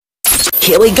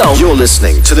Here we go. You're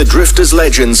listening to the Drifters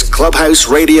Legends Clubhouse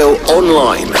Radio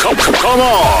Online. Come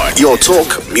on! Your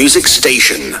talk music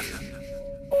station.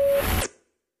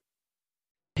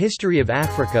 History of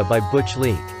Africa by Butch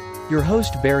Leek. Your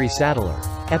host Barry Saddler.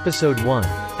 Episode 1.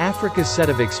 Africa's set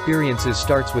of experiences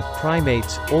starts with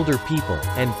primates, older people,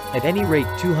 and, at any rate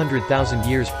 200,000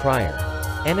 years prior,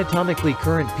 anatomically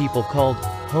current people called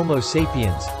Homo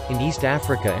sapiens, in East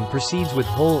Africa, and proceeds with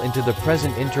whole into the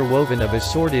present interwoven of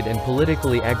assorted and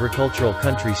politically agricultural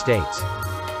country-states.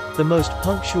 The most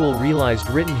punctual realized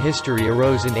written history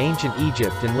arose in ancient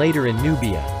Egypt and later in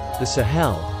Nubia, the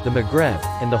Sahel, the Maghreb,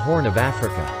 and the Horn of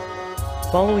Africa.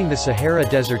 Following the Sahara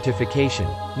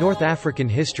desertification, North African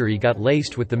history got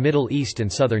laced with the Middle East and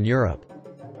Southern Europe.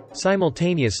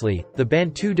 Simultaneously, the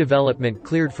Bantu development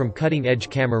cleared from cutting-edge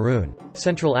Cameroon,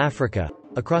 Central Africa,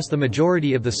 across the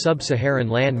majority of the sub-Saharan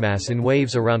landmass in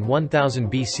waves around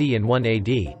 1000 BC and 1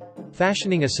 AD,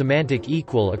 fashioning a semantic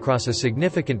equal across a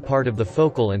significant part of the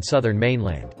focal and southern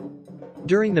mainland.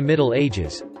 During the Middle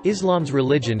Ages, Islam's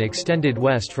religion extended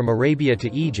west from Arabia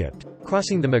to Egypt,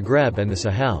 crossing the Maghreb and the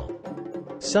Sahel.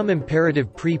 Some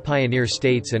imperative pre-pioneer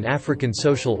states and African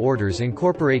social orders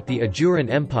incorporate the Ajuran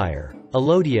Empire,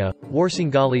 Alodia,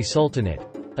 Warsangali Sultanate,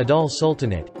 Adal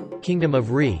Sultanate, Kingdom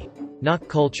of Re, Nok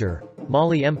culture,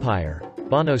 Mali Empire,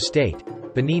 Bono State,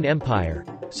 Benin Empire,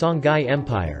 Songhai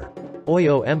Empire,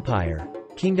 Oyo Empire,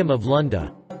 Kingdom of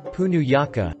Lunda, Punu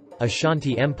Yaka,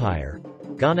 Ashanti Empire,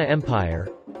 Ghana Empire,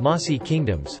 Masi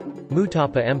Kingdoms,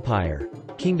 Mutapa Empire,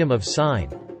 Kingdom of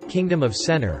Sine, Kingdom of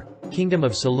Sennar, Kingdom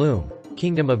of Saloum,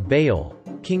 Kingdom of Baol,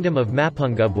 Kingdom of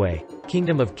Mapungubwe,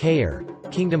 Kingdom of Kayer,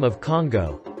 Kingdom of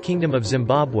Congo, Kingdom of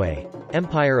Zimbabwe,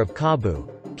 Empire of Kabu,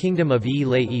 Kingdom of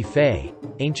Ile-Ife,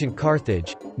 Ancient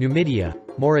Carthage, Numidia,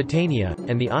 Mauritania,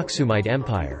 and the Aksumite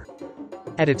Empire.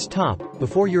 At its top,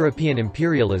 before European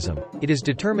imperialism, it is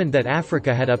determined that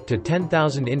Africa had up to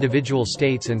 10,000 individual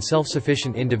states and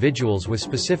self-sufficient individuals with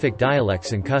specific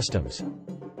dialects and customs.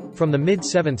 From the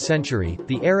mid-7th century,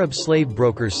 the Arab slave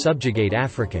brokers subjugate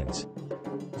Africans.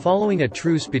 Following a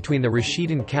truce between the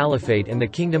Rashidun Caliphate and the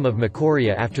Kingdom of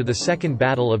Makoria after the Second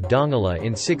Battle of Dongola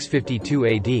in 652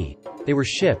 AD, they were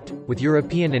shipped, with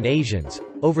European and Asians,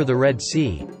 over the Red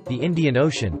Sea, the Indian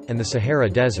Ocean, and the Sahara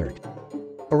Desert.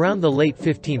 Around the late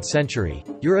 15th century,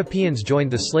 Europeans joined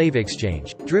the slave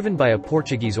exchange, driven by a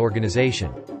Portuguese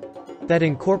organization that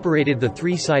incorporated the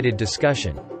three-sided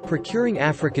discussion, procuring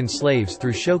African slaves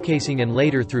through showcasing and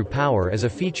later through power as a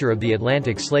feature of the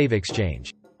Atlantic slave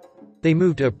exchange. They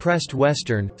moved oppressed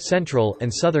Western, Central,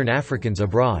 and Southern Africans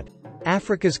abroad.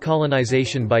 Africa's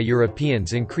colonization by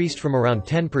Europeans increased from around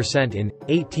 10% in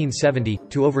 1870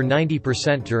 to over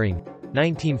 90% during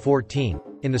 1914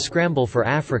 in the Scramble for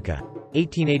Africa,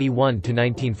 1881 to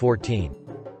 1914.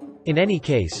 In any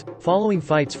case, following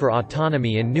fights for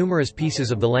autonomy and numerous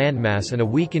pieces of the landmass and a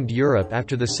weakened Europe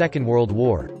after the Second World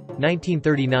War,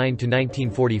 1939 to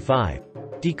 1945,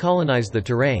 decolonized the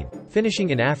terrain,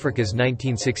 finishing in Africa's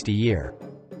 1960 year.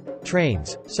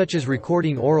 Trains, such as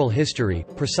recording oral history,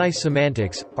 precise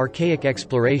semantics, archaic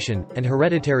exploration, and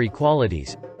hereditary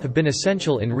qualities, have been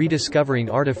essential in rediscovering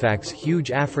artifacts.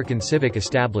 Huge African civic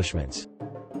establishments.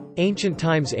 Ancient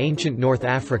times. Ancient North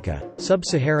Africa,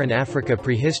 Sub-Saharan Africa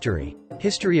prehistory,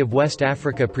 History of West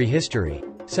Africa prehistory,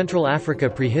 Central Africa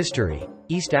prehistory,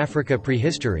 East Africa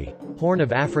prehistory, Horn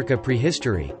of Africa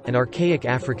prehistory, and Archaic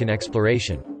African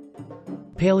exploration.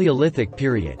 Paleolithic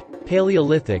period.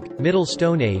 Paleolithic, Middle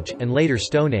Stone Age, and Later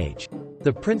Stone Age.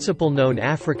 The principal known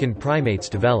African primates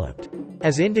developed.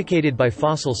 As indicated by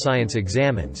fossil science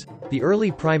examines, the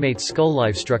early primates' skull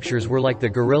life structures were like the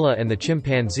gorilla and the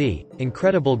chimpanzee,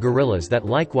 incredible gorillas that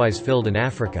likewise filled in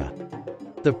Africa.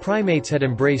 The primates had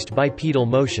embraced bipedal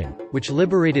motion, which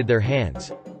liberated their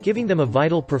hands, giving them a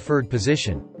vital preferred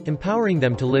position, empowering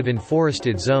them to live in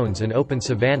forested zones and open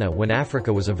savanna when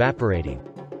Africa was evaporating.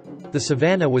 The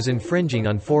savanna was infringing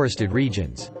on forested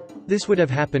regions. This would have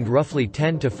happened roughly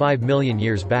 10 to 5 million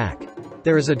years back.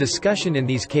 There is a discussion in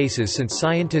these cases since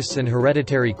scientists and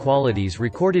hereditary qualities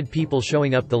recorded people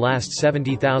showing up the last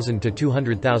 70,000 to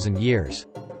 200,000 years.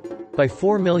 By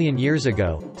 4 million years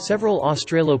ago, several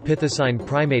Australopithecine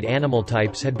primate animal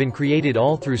types had been created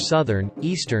all through southern,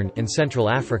 eastern, and central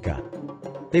Africa.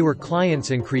 They were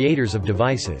clients and creators of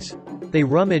devices. They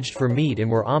rummaged for meat and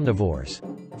were omnivores.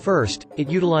 First, it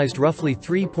utilized roughly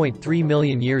 3.3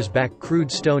 million years back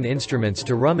crude stone instruments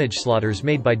to rummage slaughters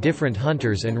made by different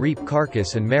hunters and reap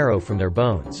carcass and marrow from their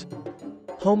bones.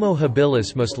 Homo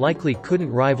habilis most likely couldn't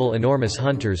rival enormous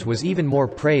hunters, was even more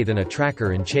prey than a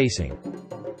tracker and chasing.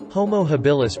 Homo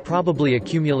habilis probably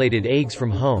accumulated eggs from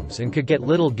homes and could get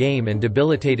little game and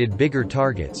debilitated bigger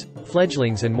targets,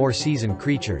 fledglings and more seasoned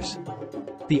creatures.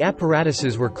 The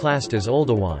apparatuses were classed as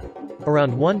Oldowan.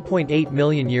 Around 1.8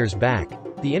 million years back,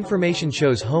 the information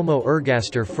shows Homo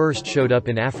ergaster first showed up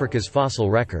in Africa's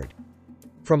fossil record.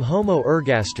 From Homo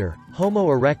ergaster, Homo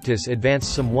erectus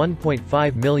advanced some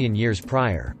 1.5 million years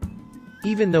prior.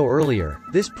 Even though earlier,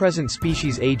 this present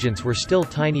species agents were still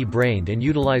tiny-brained and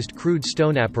utilized crude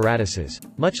stone apparatuses,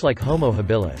 much like Homo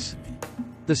habilis.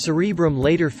 The cerebrum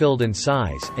later filled in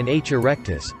size, and H.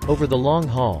 erectus, over the long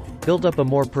haul, built up a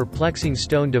more perplexing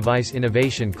stone device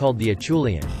innovation called the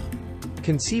Acheulean.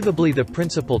 Conceivably the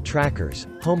principal trackers,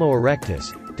 Homo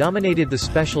erectus, dominated the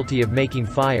specialty of making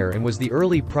fire and was the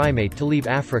early primate to leave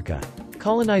Africa,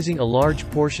 colonizing a large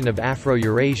portion of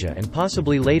Afro-Eurasia and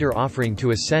possibly later offering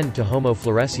to ascend to Homo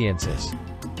floresiensis.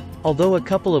 Although a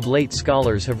couple of late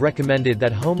scholars have recommended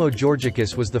that Homo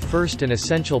georgicus was the first and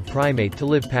essential primate to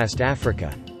live past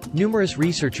Africa, numerous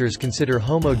researchers consider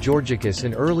Homo georgicus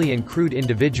an early and crude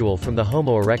individual from the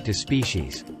Homo erectus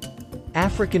species.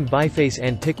 African biface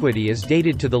antiquity is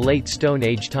dated to the late Stone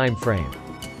Age time frame.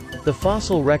 The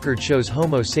fossil record shows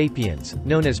Homo sapiens,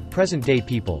 known as present-day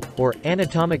people, or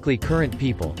anatomically current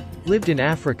people, lived in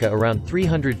Africa around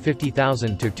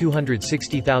 350,000 to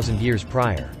 260,000 years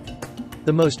prior.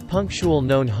 The most punctual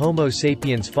known Homo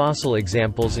sapiens fossil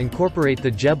examples incorporate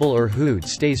the Jebel Irhoud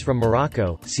stays from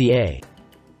Morocco, ca.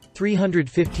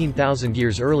 315,000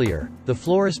 years earlier, the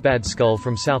Florisbad skull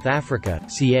from South Africa,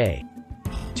 ca.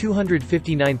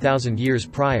 259,000 years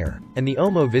prior, and the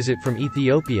Omo visit from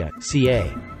Ethiopia,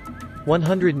 ca.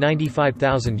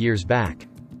 195,000 years back.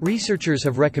 Researchers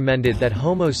have recommended that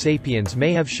Homo sapiens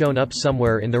may have shown up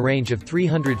somewhere in the range of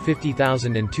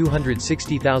 350,000 and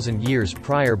 260,000 years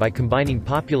prior by combining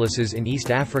populaces in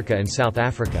East Africa and South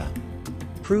Africa.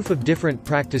 Proof of different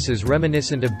practices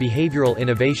reminiscent of behavioral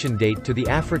innovation date to the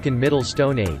African Middle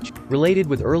Stone Age, related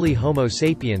with early Homo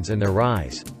sapiens and their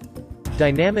rise.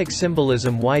 Dynamic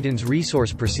symbolism widens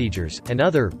resource procedures, and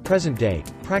other, present-day,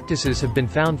 practices have been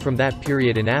found from that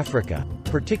period in Africa,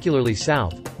 particularly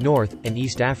South, North, and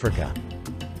East Africa.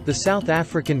 The South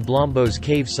African Blombos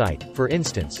cave site, for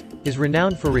instance, is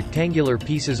renowned for rectangular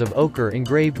pieces of ochre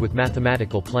engraved with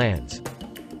mathematical plans.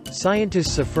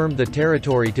 Scientists affirmed the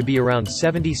territory to be around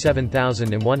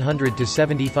 77,100 to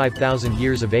 75,000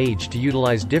 years of age to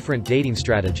utilize different dating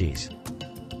strategies.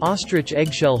 Ostrich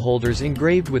eggshell holders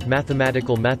engraved with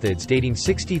mathematical methods dating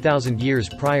 60,000 years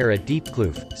prior at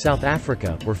Diepkloof, South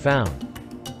Africa, were found.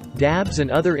 Dabs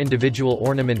and other individual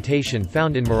ornamentation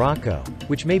found in Morocco,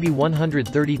 which may be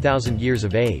 130,000 years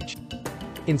of age.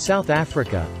 In South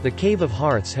Africa, the Cave of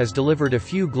Hearths has delivered a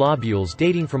few globules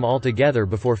dating from altogether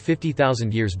before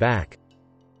 50,000 years back.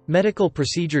 Medical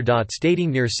procedure dots dating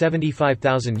near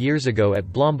 75,000 years ago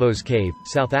at Blombos Cave,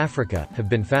 South Africa, have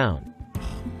been found.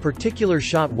 Particular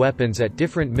shot weapons at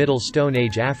different Middle Stone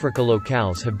Age Africa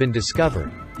locales have been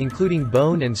discovered, including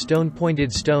bone and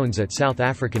stone-pointed stones at South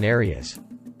African areas.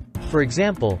 For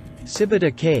example,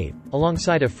 Sibita Cave,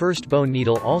 alongside a first bone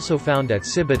needle also found at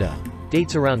Sibita,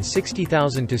 dates around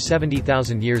 60,000 to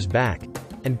 70,000 years back,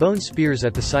 and bone spears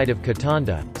at the site of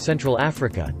Katanda, Central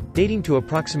Africa, dating to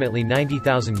approximately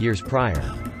 90,000 years prior.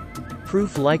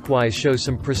 Proof likewise shows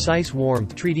some precise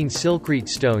warmth treating silkrete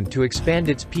stone to expand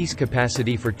its piece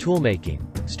capacity for toolmaking,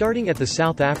 starting at the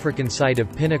South African site of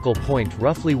Pinnacle Point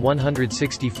roughly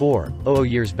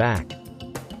 164,000 years back.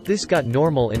 This got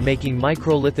normal in making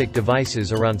microlithic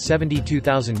devices around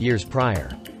 72,000 years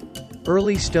prior.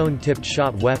 Early stone-tipped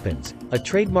shot weapons, a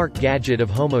trademark gadget of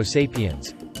Homo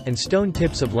sapiens, and stone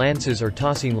tips of lances or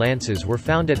tossing lances were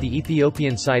found at the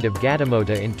Ethiopian site of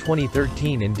Gatamota in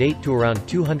 2013 and date to around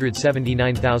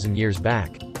 279,000 years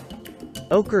back.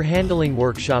 Ochre handling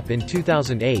workshop in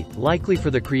 2008, likely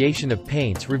for the creation of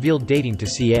paints, revealed dating to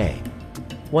ca.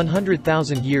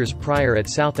 100,000 years prior at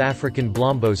South African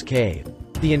Blombos Cave.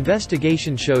 The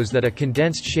investigation shows that a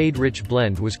condensed shade-rich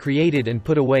blend was created and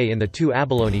put away in the two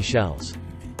abalone shells.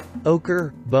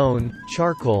 Ochre, bone,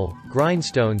 charcoal,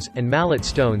 grindstones, and mallet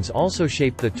stones also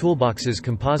shape the toolbox's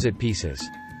composite pieces.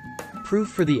 Proof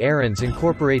for the errands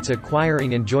incorporates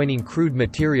acquiring and joining crude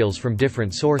materials from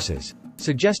different sources,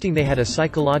 suggesting they had a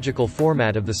psychological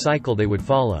format of the cycle they would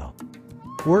follow.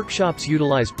 Workshops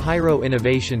utilize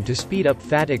pyro-innovation to speed up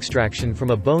fat extraction from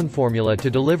a bone formula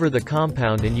to deliver the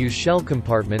compound and use shell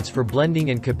compartments for blending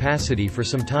and capacity for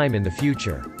some time in the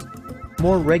future.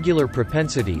 More regular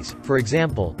propensities, for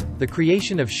example, the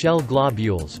creation of shell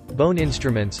globules, bone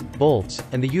instruments, bolts,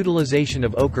 and the utilization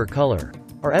of ochre color,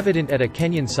 are evident at a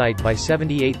Kenyan site by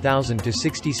 78,000 to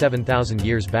 67,000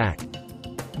 years back.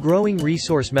 Growing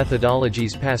resource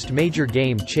methodologies past major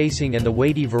game chasing and the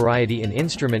weighty variety in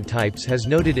instrument types has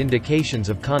noted indications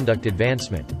of conduct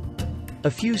advancement. A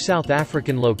few South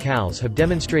African locales have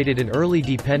demonstrated an early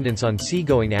dependence on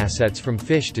seagoing assets from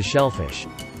fish to shellfish.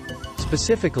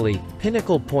 Specifically,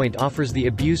 Pinnacle Point offers the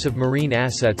abuse of marine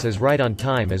assets as right on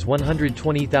time as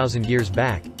 120,000 years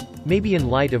back, maybe in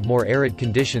light of more arid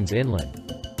conditions inland.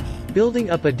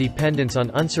 Building up a dependence on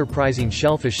unsurprising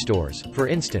shellfish stores, for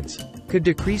instance, could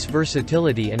decrease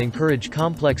versatility and encourage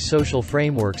complex social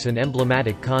frameworks and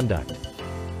emblematic conduct.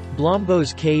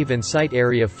 Blombos Cave and Site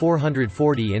Area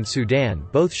 440 in Sudan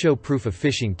both show proof of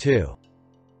fishing too.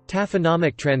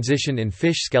 Taphonomic transition in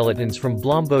fish skeletons from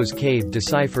Blombos Cave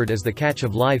deciphered as the catch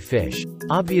of live fish,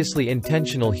 obviously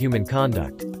intentional human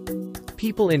conduct.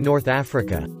 People in North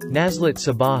Africa, Nazlet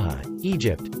Sabaha,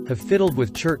 Egypt, have fiddled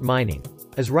with chert mining,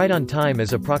 as right on time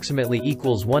as approximately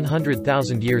equals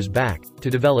 100,000 years back, to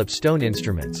develop stone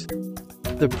instruments.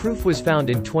 The proof was found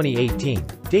in 2018,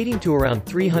 dating to around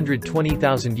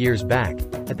 320,000 years back,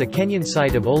 at the Kenyan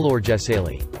site of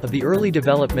Olorgesailie, of the early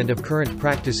development of current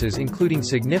practices including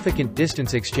significant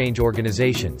distance exchange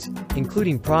organizations,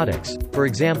 including products, for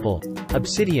example,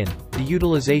 obsidian, the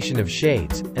utilization of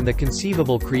shades, and the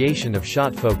conceivable creation of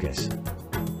shot focus.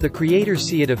 The creators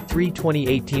see it of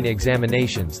 2018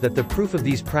 examinations that the proof of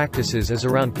these practices is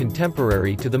around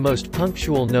contemporary to the most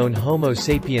punctual known Homo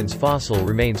sapiens fossil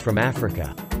remains from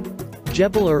Africa.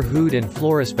 Jebel Irhoud and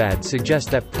Florisbad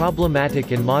suggest that problematic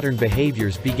and modern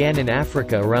behaviors began in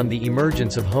Africa around the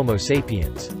emergence of Homo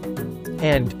sapiens.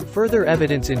 And, further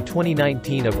evidence in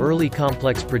 2019 of early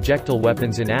complex projectile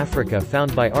weapons in Africa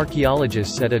found by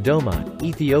archaeologists at Adoma,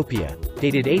 Ethiopia,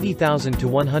 dated 80,000 to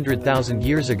 100,000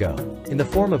 years ago, in the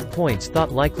form of points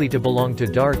thought likely to belong to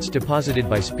darts deposited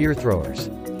by spear throwers.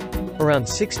 Around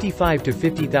 65 to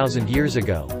 50,000 years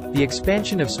ago, the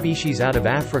expansion of species out of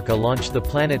Africa launched the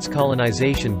planet's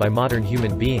colonization by modern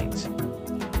human beings.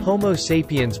 Homo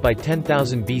sapiens by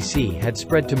 10,000 BC had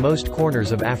spread to most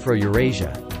corners of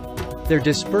Afro-Eurasia. Their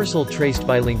dispersal traced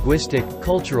by linguistic,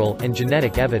 cultural, and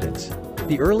genetic evidence.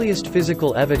 The earliest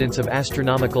physical evidence of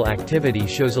astronomical activity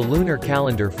shows a lunar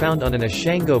calendar found on an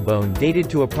Ashango bone dated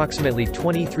to approximately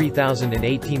 23,000 and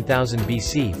 18,000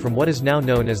 BC from what is now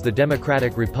known as the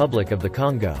Democratic Republic of the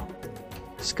Congo.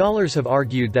 Scholars have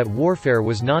argued that warfare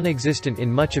was non-existent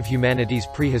in much of humanity's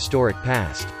prehistoric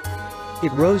past.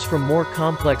 It rose from more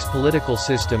complex political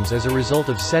systems as a result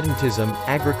of sedentism,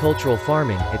 agricultural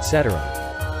farming, etc.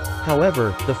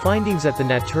 However, the findings at the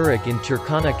Naturik in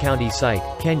Turkana County site,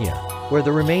 Kenya, where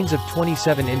the remains of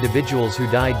 27 individuals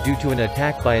who died due to an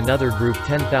attack by another group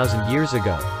 10,000 years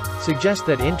ago, suggest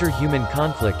that inter-human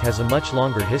conflict has a much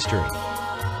longer history.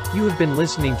 You have been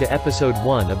listening to episode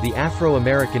 1 of the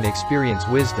Afro-American Experience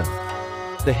Wisdom.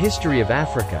 The History of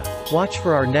Africa. Watch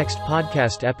for our next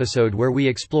podcast episode where we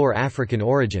explore African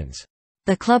origins.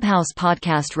 The Clubhouse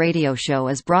Podcast Radio Show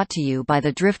is brought to you by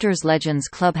the Drifters Legends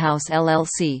Clubhouse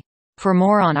LLC. For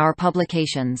more on our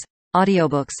publications,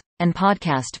 audiobooks, and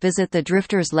podcast, visit the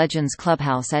Drifters Legends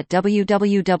Clubhouse at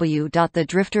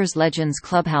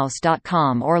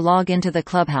www.thedrifterslegendsclubhouse.com or log into the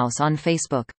Clubhouse on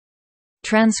Facebook.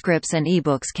 Transcripts and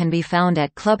ebooks can be found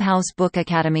at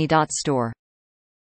clubhousebookacademy.store.